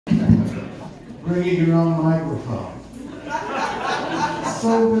bringing your own microphone.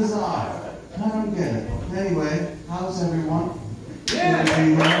 So bizarre. I don't get it. Anyway, how's everyone? Yeah.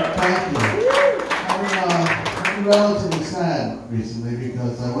 Thank you. I'm relatively sad recently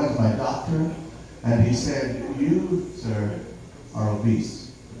because I went to my doctor and he said, "You, sir, are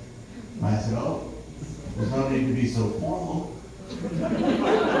obese." And I said, "Oh, there's no need to be so formal." He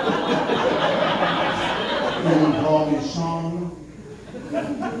didn't call me Sean.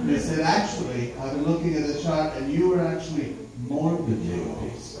 They said, "Actually, I've been looking at the chart and you were actually morbidly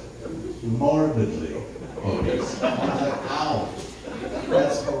obese." Morbidly obese. I was like, ow,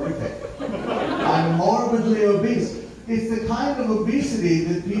 that's horrific. I'm morbidly obese. It's the kind of obesity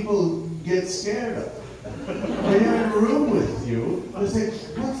that people get scared of. When you're in a room with you, they say,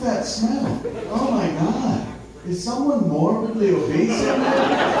 "What's that smell? Oh my God, is someone morbidly obese in there?"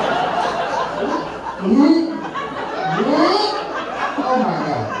 Oh my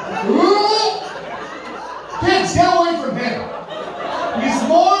God. Kids, get away from him. He's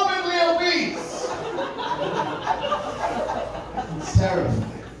morbidly obese. It's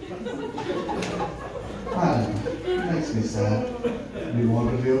terrifying. I don't know. It makes me sad to be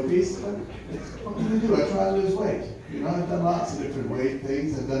morbidly obese, but what can you do? I try to lose weight. You know, I've done lots of different weight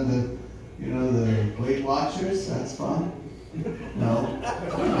things. I've done the Weight Watchers. That's fun. No.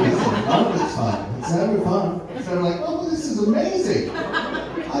 None of it's fun. It's never fun. It's never like, oh, this is amazing.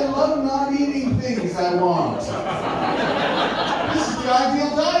 I love not eating things I want. This is the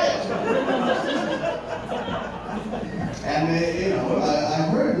ideal diet. And, I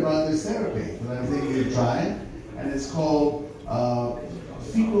heard about this therapy that I'm thinking of trying, and it's called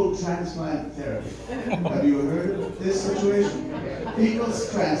fecal transplant therapy. Have you heard of this situation? Fecal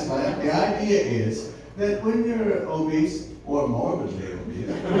transplant, the idea is that when you're obese, or morbidly obese,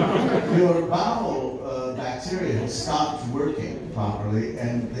 your bowel bacteria has stopped working properly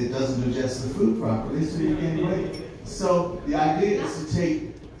and it doesn't digest the food properly, so you gain weight. So the idea is to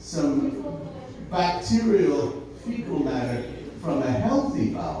take some bacterial fecal matter from a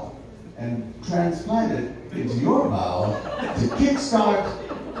healthy bowel and transplant it into your bowel to kickstart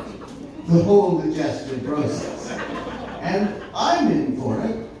the whole digestion process. And I'm in for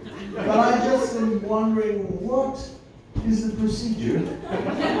it, but I just am wondering what is the procedure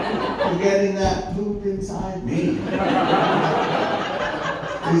for getting that poop inside me?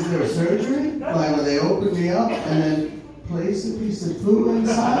 Is there a surgery? Like, will they open me up and then place a piece of poo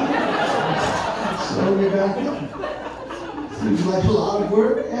inside? Slow me back in? Seems like a lot of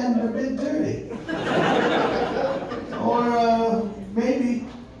work and a bit dirty. Or maybe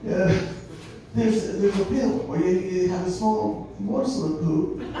there's a pill where you have a small morsel of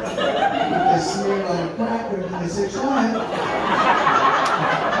poo, they smear it on a cracker, and they say, "Try it.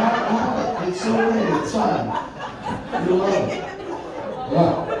 Have it. It's so great. It's fun. You'll love it."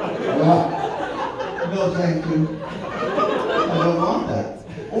 No, thank you. I don't want that.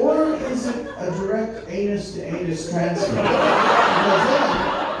 Or is it a direct anus-to-anus transfer? Because then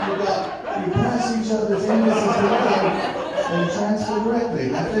you press each other's anuses together and transfer directly.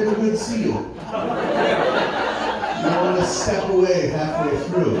 That's like a good seal. You don't want to step away halfway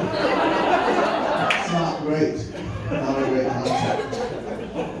through. It's not great. Not a great concept.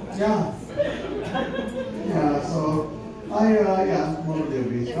 Yeah. Yeah, so I'm morbidly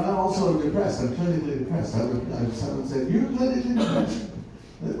obese, but I'm also depressed. I'm clinically depressed. Someone said, "You're clinically depressed."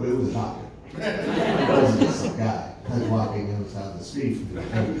 It was a doctor. It wasn't just some guy walking down the street.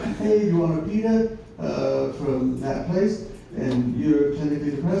 "Hey, you want a pita from that place? And you're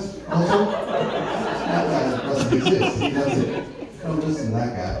clinically depressed also?" That guy doesn't exist. He doesn't. Don't listen to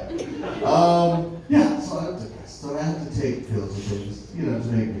that guy. So I'm depressed. So I have to take pills and things,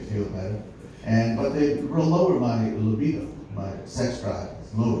 to make me feel better. But they lower my libido, my sex drive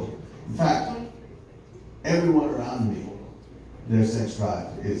is lowered. In fact, everyone around me, their sex drive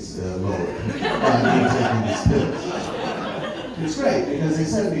is lowered by me taking these pills. It's great because they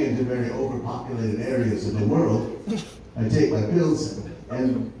send me into very overpopulated areas of the world. I take my pills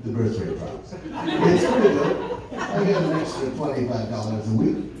and the birth rate drops. It's pretty good. I get an extra $25 a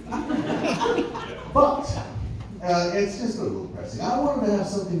week. But it's just a little depressing. I wanted to have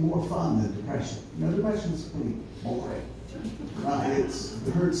something more fun than depression. Depression is pretty boring.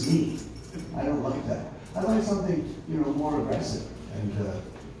 It hurts me. I don't like that. I like something, more aggressive and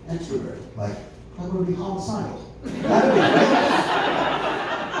extroverted. Like, I'm going to be homicidal. That'd be great.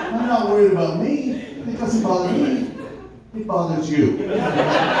 I'm not worried about me. It doesn't bother me. It bothers you. I'm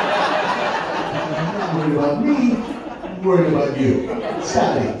not worried about me. I'm worried about you.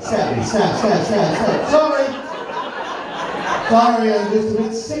 Stab. Sorry, I'm just a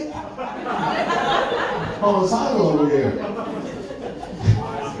bit sick. Homicidal over here.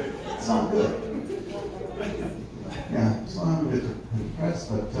 It's not good.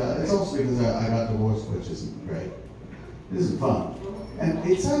 but it's also because I got divorced, which isn't great. It isn't fun. And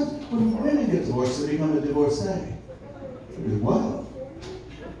it sounds, when women get divorced, they become a divorcee. Well,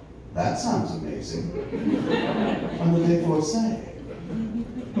 that sounds amazing. I'm a divorcee.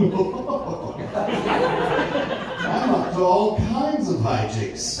 I'm up to all kinds of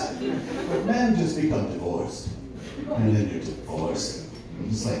hijinks. But men just become divorced. And then you're divorced. You're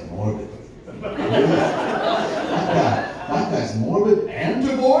just like morbid. That guy's morbid and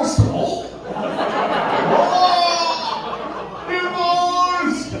divorced? Oh!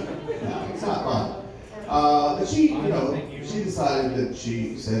 Divorced! No, it's not fun. But she decided that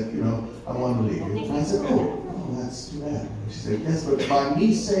she said, I want to leave you. And I said, oh, that's too bad. She said, yes, but by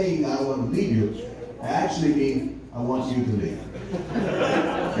me saying I want to leave you, I actually mean I want you to leave.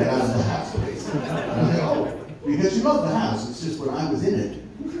 Get out of the house, please. And I said, oh, because you love the house. It's just when I was in it,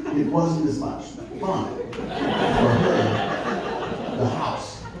 it wasn't as much fun for her, the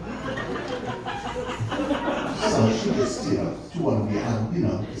house. So she just, she wanted me out,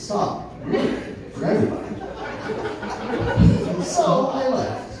 to stop for everybody. And so I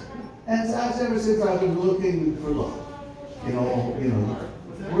left. And ever since I've been looking for love,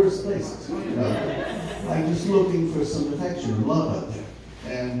 worst places, I'm just looking for some affection and love out there.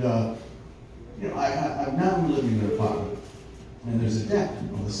 And, I'm now living in an apartment, and there's a deck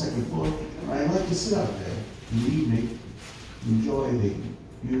on the second floor, and I like to sit out there in the evening, enjoy the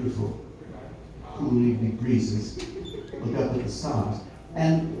beautiful, cool evening breezes, look up at the stars.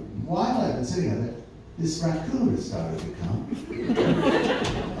 And while I've been sitting out there, this raccoon has started to come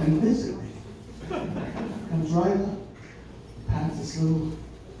and visit me. Comes right up, pats its little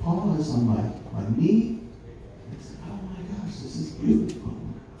paws on my knee, and says, oh my gosh, this is beautiful.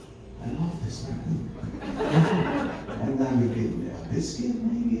 I love this raccoon. And then we give me a biscuit,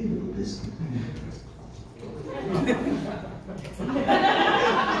 maybe a little biscuit.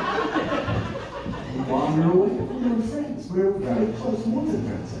 We wander away. We're friends. We're very close, more than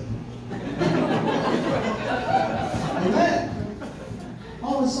friends, I think. And then,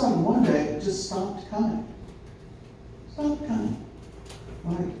 all of a sudden, one day, it just stopped coming. Stopped coming.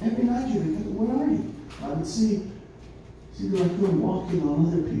 Like, every night you would think, where are you? I would see the raccoon walking on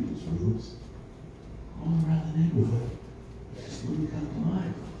other people's roofs, all around the neighborhood. It just wouldn't come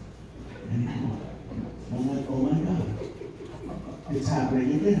alive anymore. I'm like, oh my God, it's happening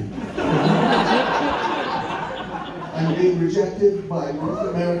again. I'm being rejected by North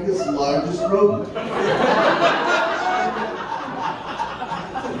America's largest rodent.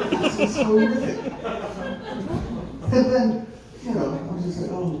 This is horrific. And then, I'm just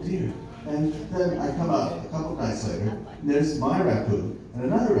like, oh dear. And then I come out a couple nights later, and there's my raccoon and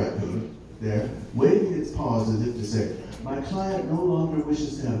another raccoon there, waving its paws as if to say, my client no longer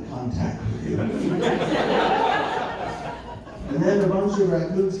wishes to have contact with you. And then a bunch of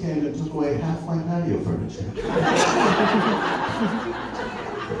raccoons came and took away half my patio furniture.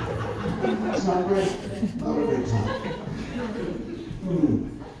 It's not great. Not a great time.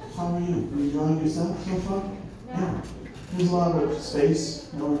 How are you? You enjoying yourself so far? Yeah. There's a lot of space.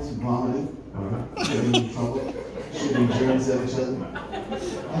 No one's vomiting or getting in trouble, shooting germs at each other.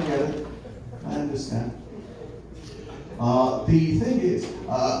 I get it. I understand. The thing is,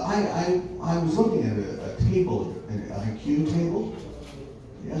 I was looking at a table, an IQ table,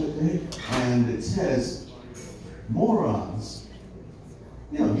 the other day, and it says morons.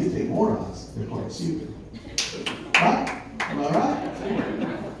 You think morons, they're quite stupid. Right? Am I right?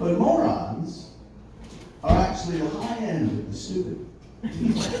 But morons are actually the high end of the stupid.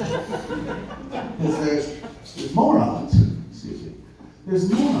 Because there's morons, excuse me, there's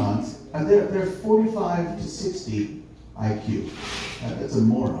morons, and they're 45 to 60 IQ. That's a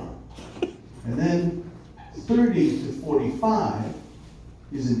moron. And then 30 to 45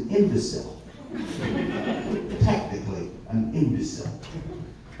 is an imbecile. Technically, an imbecile.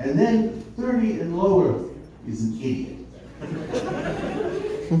 And then 30 and lower is an idiot.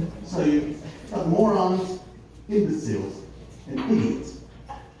 So you got morons, imbeciles, and idiots.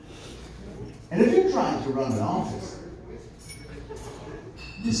 And if you're trying to run an office,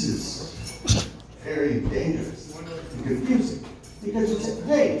 this is very dangerous and confusing. Because you say,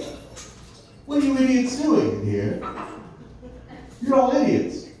 hey, what are you idiots doing in here? You're all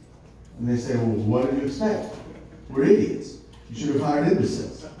idiots. And they say, well, what did you expect? We're idiots. You should have hired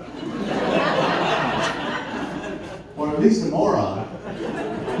imbeciles. Or at least a moron.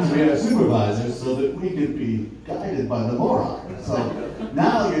 Because we have supervisors so that we could be guided by the moron. So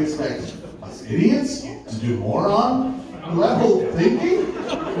now you expect us idiots to do moron level thinking?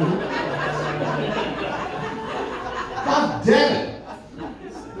 God damn it!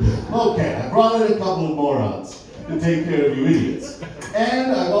 Okay, I brought in a couple of morons. to take care of you idiots.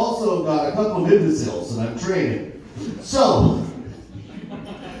 And I've also got a couple of imbeciles that I'm training. So,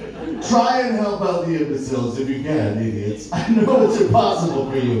 try and help out the imbeciles if you can, idiots. I know it's impossible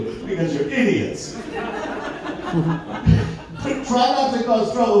for you because you're idiots. But try not to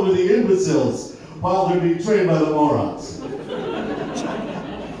cause trouble with the imbeciles while they're being trained by the morons. I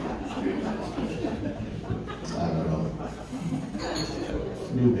don't know.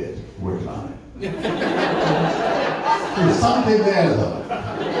 New bit. Working on it. There's something there, though.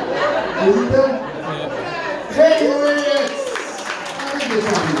 Isn't there? Hey, you idiots! I think there's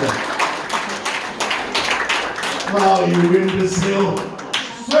something there. Well, you imbecile.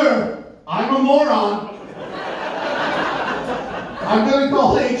 Sir, I'm a moron. I'm going to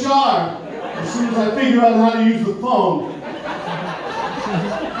call HR as soon as I figure out how to use the phone.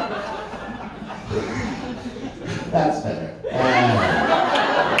 That's better.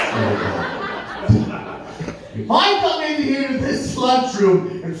 If I come in here to this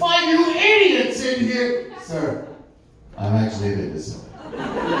lunchroom and find you idiots in here, sir, I'm actually an imbecile.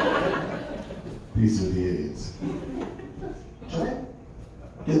 Peace with the idiots. Should I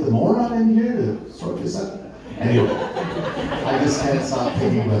get the moron in here to sort this out? Anyway, I just can't stop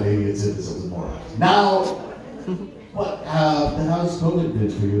thinking about idiots, imbeciles, and morons. Now, what? How's COVID been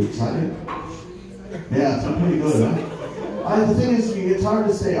for you? Excited? Yeah, it's been pretty good, huh? The thing is, it's hard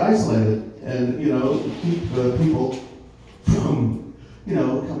to stay isolated and, keep people from,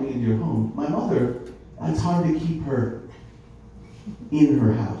 coming into your home. My mother, it's hard to keep her in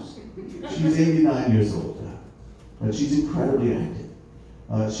her house. She's 89 years old now, but she's incredibly active.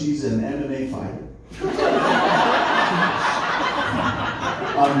 She's an MMA fighter.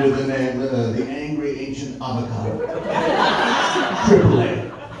 Under the name, the Angry Ancient Avocado. AAA.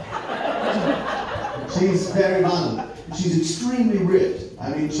 She's very violent. She's extremely ripped. I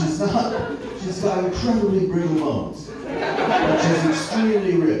mean, she's got incredibly brittle bones. But she's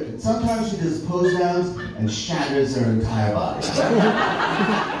extremely ripped. And sometimes she does pose downs and shatters her entire body.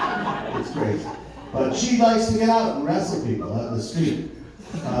 It's crazy. But she likes to get out and wrestle people out in the street.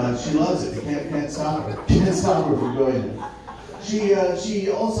 She loves it. You can't stop her. Can't stop her from going there. She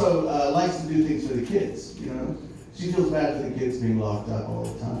also likes to do things for the kids. She feels bad for the kids being locked up all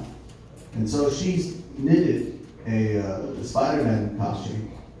the time. And so she's knitted a Spider-Man costume,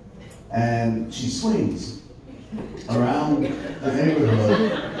 and she swings around the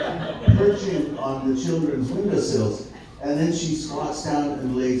neighborhood, perching on the children's windowsills, and then she squats down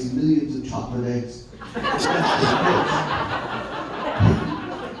and lays millions of chocolate eggs for the kids.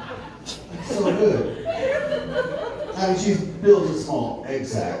 So good. I mean, she's built a small egg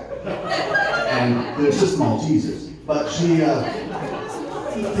sack, and they're just small teasers, but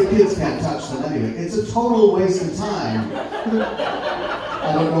the kids can't touch them anyway. It's a total waste of time.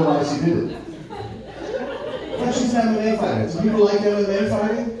 I don't know why she did it. But she's an MMA fighter. Do people like MMA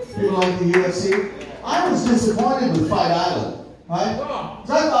fighting? People like the UFC? I was disappointed with Fight Island, right?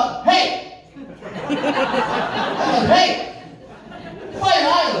 So I thought, hey! Fight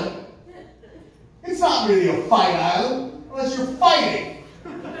Island? It's not really a fight island unless you're fighting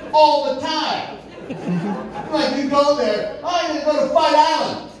all the time. Like you go there, I'm going to go to Fight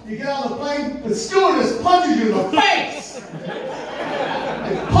Island. You get on the plane, the stewardess punches you in the face.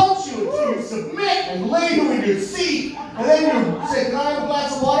 They punch you until you submit and lay you in your seat. And then you say, can I have a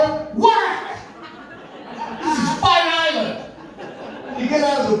glass of water? Whack! This is Fight Island. You get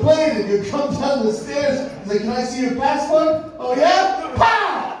out of the plane and you come down the stairs and say, can I see your passport? Oh yeah?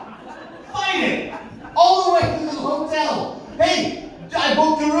 Pow! Fighting! All the way to the hotel. Hey, I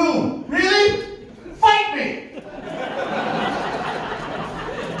booked a room. Really? Fight me!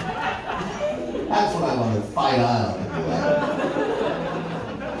 That's what I wanted, Fight Island.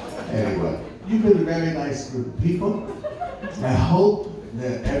 Anyway, you've been a very nice group of people. I hope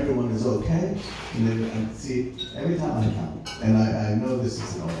that everyone is okay. And see, every time I come, and I know this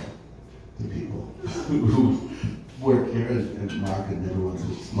is annoying to people who work here, and Mark and everyone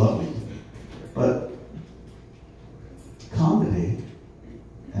who's lovely to me. But comedy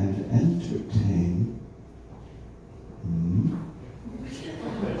and entertain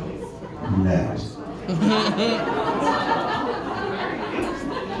net.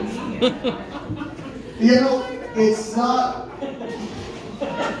 It's not. I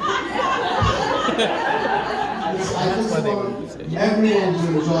just want everyone to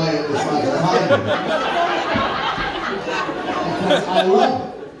enjoy it as much as I do. Because I love it.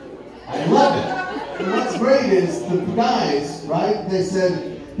 I love it. And what's great is the guys, right? They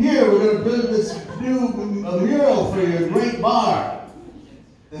said, here, we're going to build this new mural for your great bar.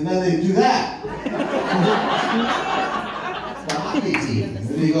 And then they do that. The hockey team. And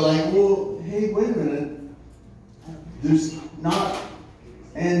they go like, well, hey, wait a minute. I There's not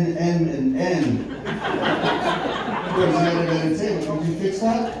N, and N. Towards the end of the entertainment. Did you fix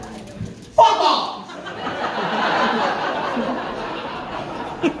that? Fuck off!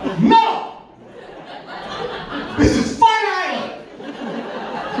 No! This is Fire Island!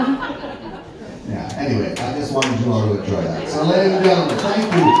 Yeah, anyway, I just wanted you all to enjoy that. So ladies and gentlemen,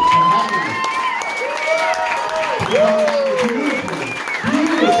 thank you.